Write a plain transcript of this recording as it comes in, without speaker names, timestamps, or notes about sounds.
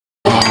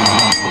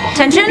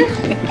Attention.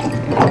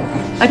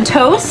 A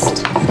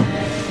toast.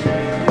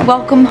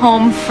 Welcome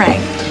home, Frank.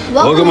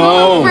 Welcome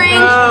home, Frank.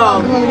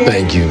 Oh.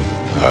 Thank you.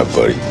 All right,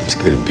 buddy. It's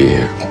good to be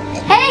here.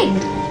 Hey!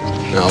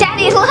 No,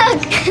 Daddy,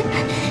 look!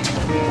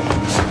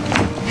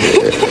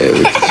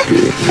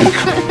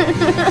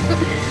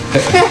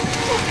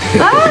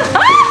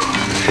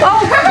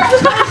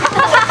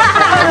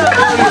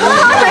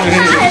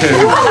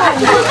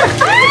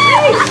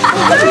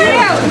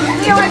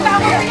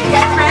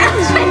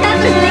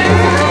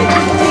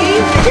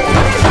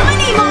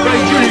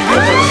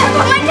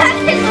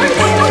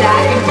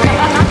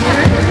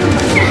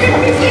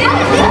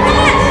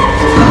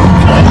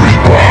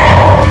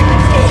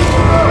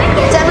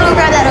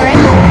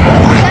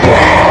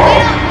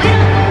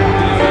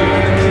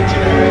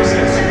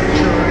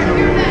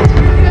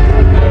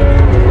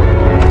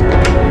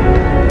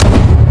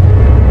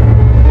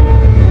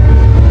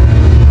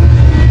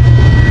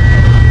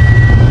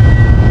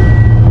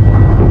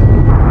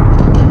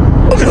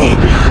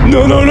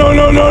 No, no, no,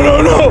 no, no,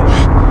 no, no!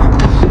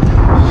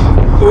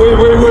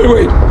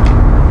 Wait.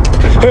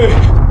 Hey!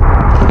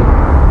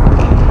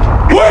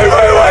 Wait!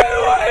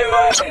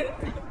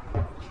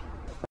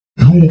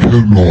 You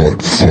cannot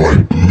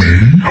fight me.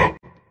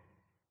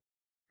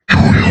 Do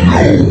you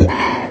know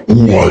who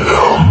I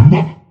am?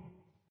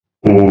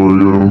 I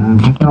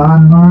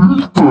am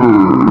the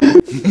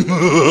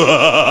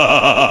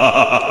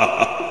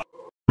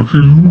If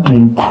you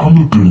don't come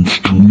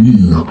against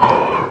me,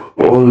 I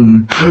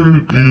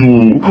take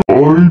you, I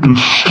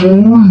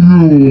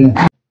destroy you.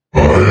 I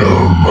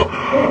am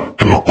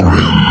the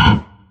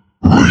Grim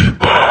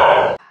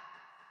Reaper.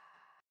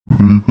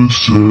 Reaper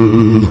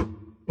said,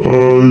 I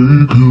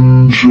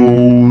can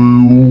show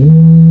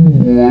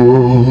you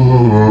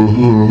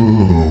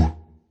well.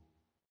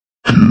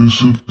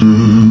 Kiss of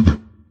death,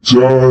 I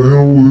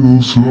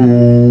will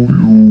slow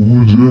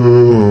you down.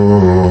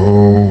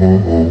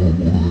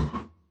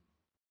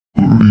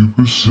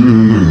 Reaper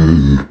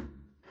said,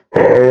 I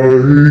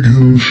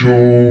can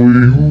show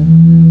you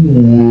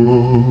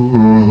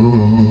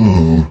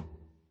well.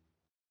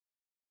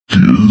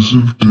 Kiss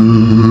of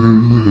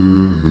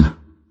death,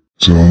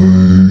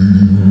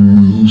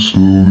 time will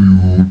slow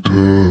you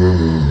down.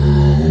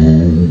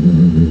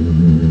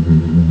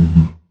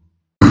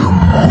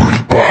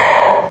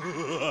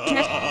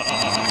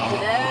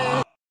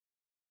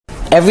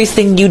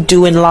 Everything you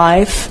do in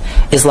life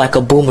is like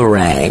a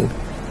boomerang.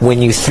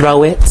 When you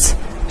throw it,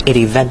 it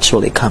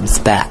eventually comes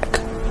back.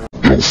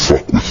 Don't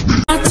fuck with me.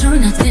 I turn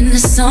nothing to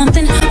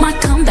something, my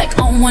comeback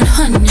on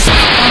 100. On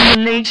the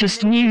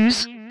latest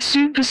news,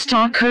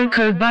 superstar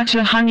Cocoa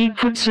Butter Honey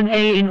puts an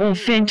A in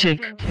authentic.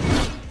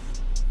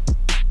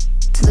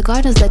 To the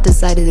gardeners that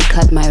decided to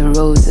cut my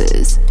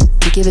roses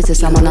to give it to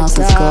someone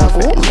else's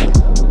girlfriend,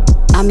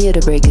 I'm here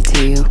to break it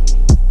to you.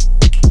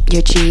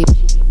 You're cheap.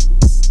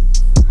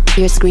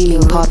 You're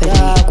screaming poverty.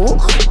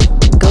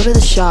 Go to the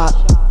shop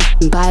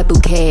and buy a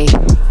bouquet.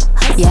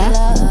 Yeah?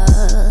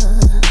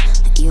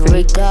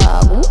 Freak.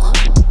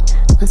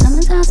 When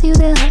someone tells you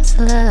they're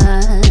hustler,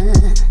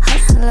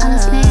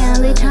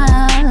 understand they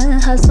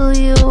tryna hustle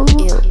you.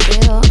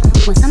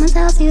 When someone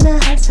tells you they're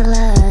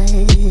hustler,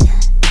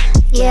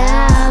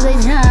 yeah, they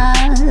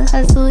tryna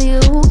hustle you.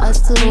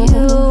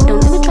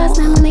 Don't ever trust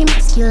them when they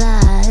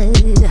masculine.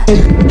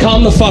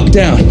 Calm the fuck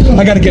down.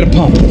 I gotta get a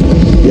pump.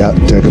 Yeah,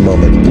 take a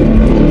moment.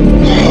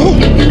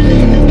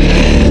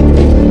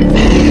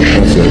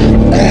 That's it.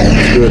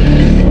 That's good.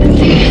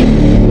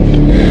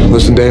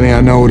 Listen, Danny,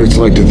 I know what it's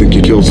like to think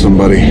you killed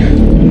somebody.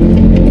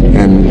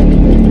 And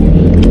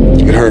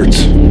it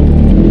hurts.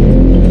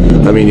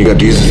 I mean, you got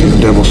Jesus and the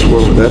devil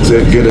swirling. That's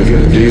it, get it.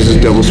 Jesus,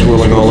 devil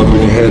swirling all over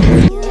your head.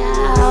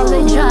 Yeah,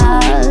 they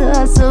tryna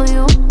hustle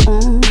you.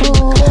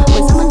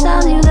 When someone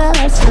tells you they're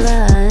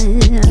hustler,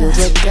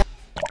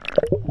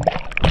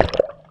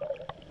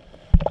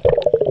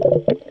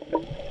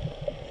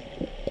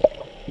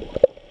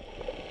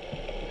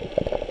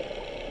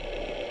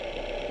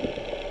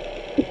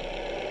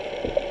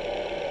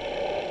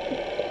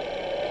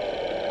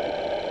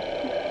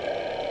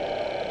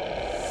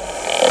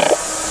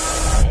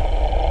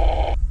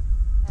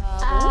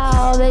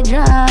 they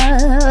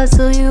tryna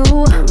hustle you.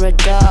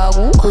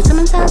 When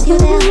someone tells you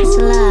they're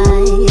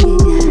hustling,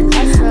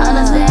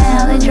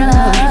 understand they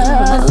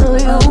tryna hustle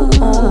you.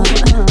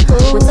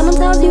 When someone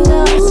tells you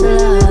they're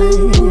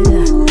hustling,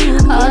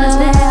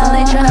 understand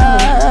they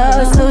tryna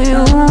hustle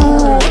you.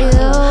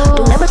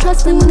 Don't ever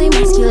trust them when they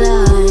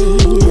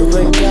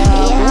masculine.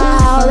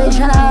 Yeah, they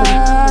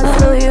tryna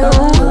hustle you.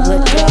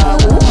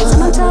 When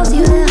someone tells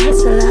you they're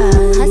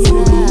hustling,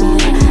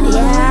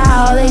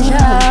 yeah, they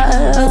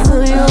tryna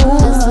hustle you.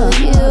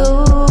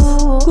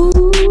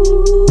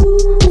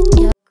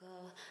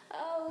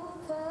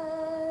 Over.